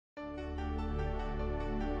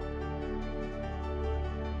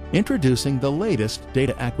Introducing the latest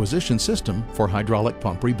data acquisition system for hydraulic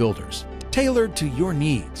pump rebuilders, tailored to your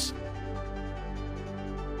needs.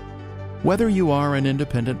 Whether you are an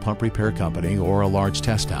independent pump repair company or a large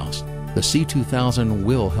test house, the C2000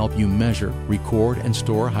 will help you measure, record, and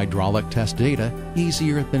store hydraulic test data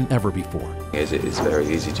easier than ever before. It's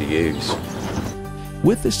very easy to use.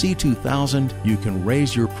 With the C2000, you can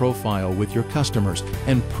raise your profile with your customers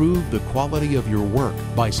and prove the quality of your work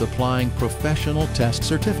by supplying professional test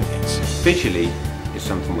certificates. Visually is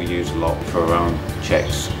something we use a lot for our own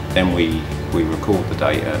checks. Then we record the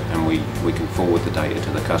data and we can forward the data to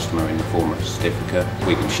the customer in the form of a certificate.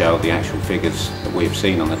 We can show the actual figures that we've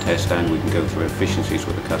seen on the test stand. We can go through efficiencies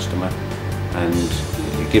with the customer, and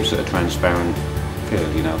it gives it a transparent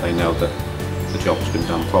feel. You know, they know that the job's been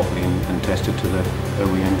done properly and tested to the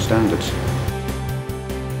OEM standards.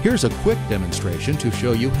 Here's a quick demonstration to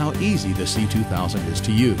show you how easy the C2000 is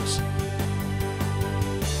to use.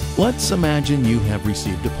 Let's imagine you have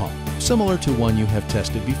received a pump, similar to one you have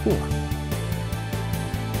tested before.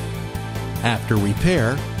 After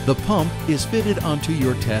repair, the pump is fitted onto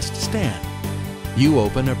your test stand. You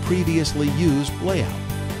open a previously used layout.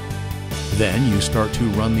 Then you start to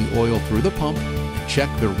run the oil through the pump and check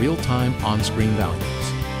the real-time on-screen values.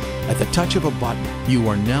 At the touch of a button, you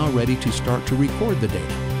are now ready to start to record the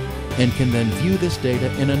data and can then view this data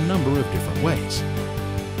in a number of different ways.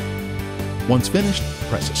 Once finished,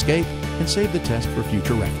 press Escape and save the test for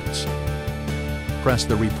future reference. Press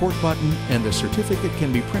the Report button and the certificate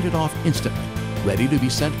can be printed off instantly, ready to be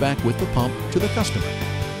sent back with the pump to the customer.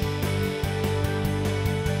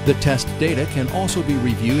 The test data can also be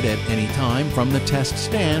reviewed at any time from the test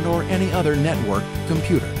stand or any other network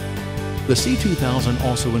computer. The C2000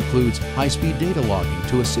 also includes high-speed data logging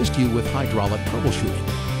to assist you with hydraulic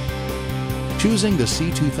troubleshooting. Choosing the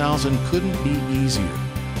C2000 couldn't be easier.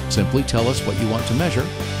 Simply tell us what you want to measure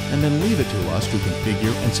and then leave it to us to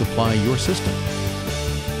configure and supply your system.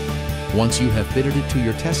 Once you have fitted it to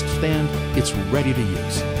your test stand, it's ready to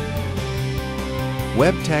use.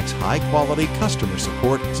 Webtec's high-quality customer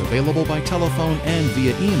support is available by telephone and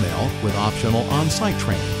via email with optional on-site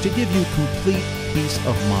training to give you complete peace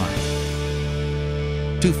of mind.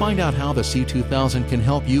 To find out how the C2000 can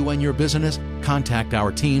help you and your business, contact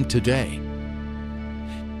our team today.